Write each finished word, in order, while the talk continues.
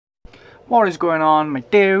What is going on, my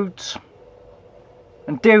dudes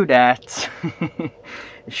and dudettes?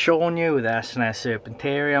 It's Sean you with S&S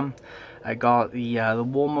Serpentarium. I got the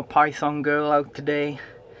warmer python girl out today.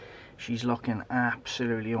 She's looking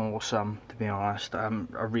absolutely awesome, to be honest. A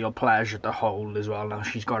real pleasure to hold as well. Now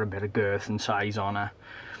she's got a bit of girth and size on her.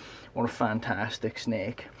 What a fantastic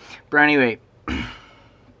snake. But anyway,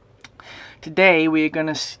 today we're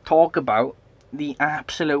going to talk about the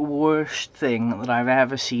absolute worst thing that I've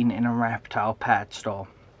ever seen in a reptile pet store.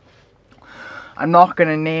 I'm not going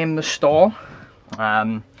to name the store.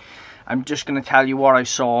 I'm just going to tell you what I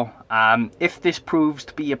saw. If this proves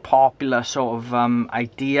to be a popular sort of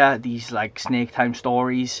idea, these like snake time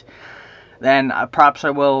stories, then perhaps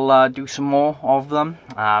I will do some more of them.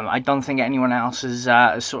 I don't think anyone else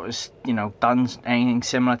has sort of done anything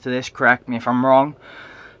similar to this. Correct me if I'm wrong.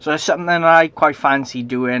 So it's something that I quite fancy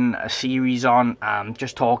doing a series on,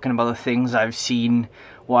 just talking about the things I've seen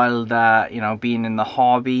while being in the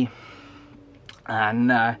hobby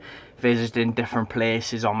and visiting different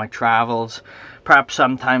places on my travels. Perhaps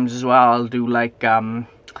sometimes as well I'll do like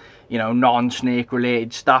non-snake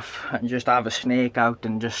related stuff and just have a snake out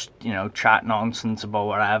and just chat nonsense about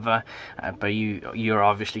whatever, but you're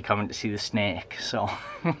obviously coming to see the snake, so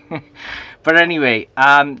but anyway,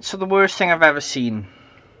 so the worst thing I've ever seen.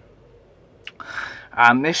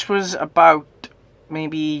 This was about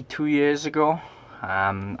maybe 2 years ago.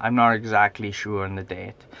 I'm not exactly sure on the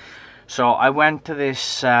date. So I went to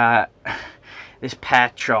this this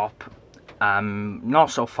pet shop, not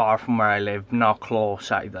so far from where I live, not close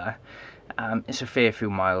either. It's a fair few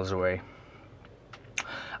miles away.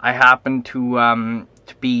 I happen to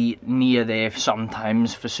be near there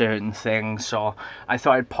sometimes for certain things, so I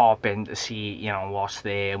thought I'd pop in to see what's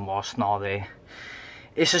there and what's not there.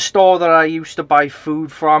 It's a store that I used to buy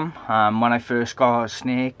food from when I first got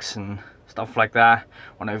snakes and stuff like that,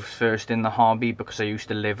 when I was first in the hobby, because I used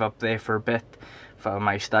to live up there for a bit for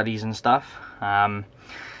my studies and stuff. But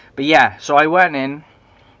yeah, so I went in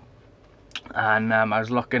and I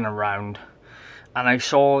was looking around and I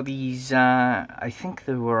saw these, I think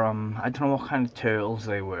they were, I don't know what kind of turtles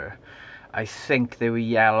they were. I think they were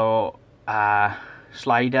yellow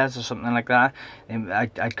sliders or something like that. I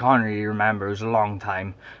can't really remember. It was a long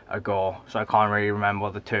time ago, so I can't really remember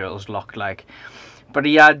what the turtles looked like. But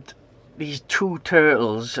he had these two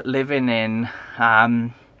turtles living in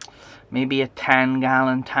maybe a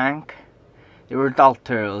 10-gallon tank. They were adult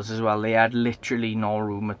turtles as well. They had literally no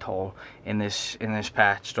room at all in this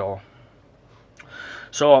pet store.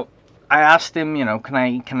 So I asked him, can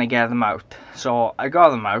I get them out? So I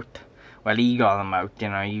got them out. Well, he got them out,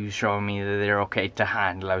 he was showing me that they're okay to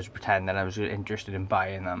handle. I was pretending I was interested in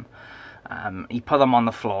buying them. He put them on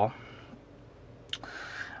the floor.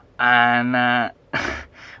 And, well,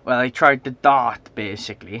 I tried to dart,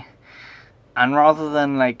 basically. And rather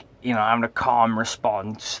than, having a calm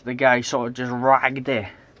response, the guy sort of just ragged it.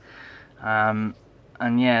 And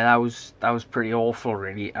yeah, that was pretty awful,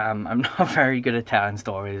 really. I'm not very good at telling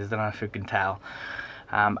stories, I don't know if you can tell.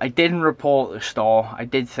 I didn't report the store. I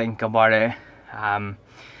did think about it,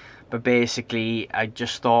 but basically I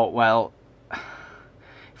just thought, well,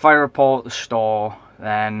 if I report the store,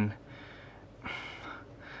 then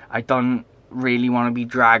I don't really want to be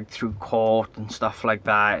dragged through court and stuff like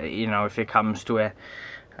that, if it comes to it.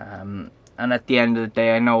 And at the end of the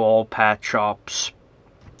day, I know all pet shops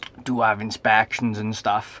do have inspections and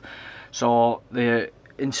stuff, so the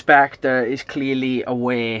inspector is clearly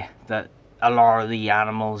aware that a lot of the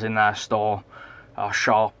animals in that store or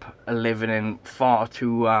shop are living in far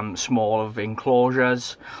too small of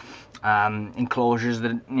enclosures. Enclosures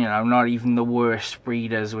that not even the worst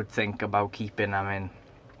breeders would think about keeping them in.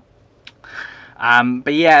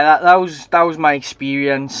 But yeah, that was my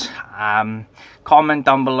experience. Comment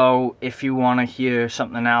down below if you want to hear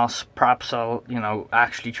something else. Perhaps I'll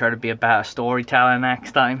actually try to be a better storyteller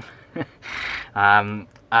next time.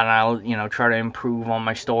 And I'll try to improve on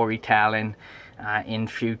my storytelling in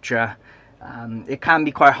future. It can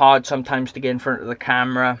be quite hard sometimes to get in front of the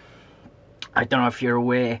camera. I don't know if you're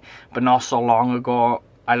aware, but not so long ago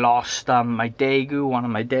I lost my Daegu, one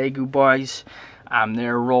of my Daegu boys.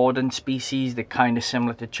 They're a rodent species. They're kind of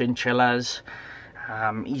similar to chinchillas.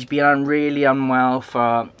 He's been really unwell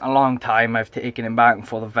for a long time. I've taken him back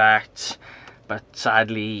for the vets, but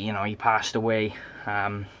sadly he passed away.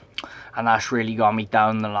 And that's really got me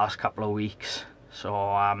down the last couple of weeks.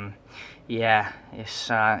 So yeah,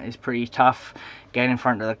 it's pretty tough getting in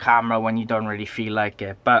front of the camera when you don't really feel like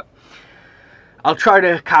it, but I'll try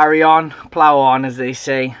to carry on, plow on, as they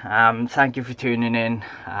say. Thank you for tuning in.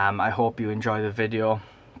 I hope you enjoy the video.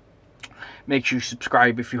 Make sure you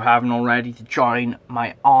subscribe if you haven't already to join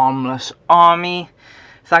my armless army.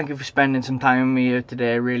 Thank you for spending some time with me here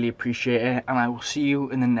today. I really appreciate it, and I will see you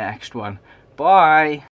in the next one. Bye.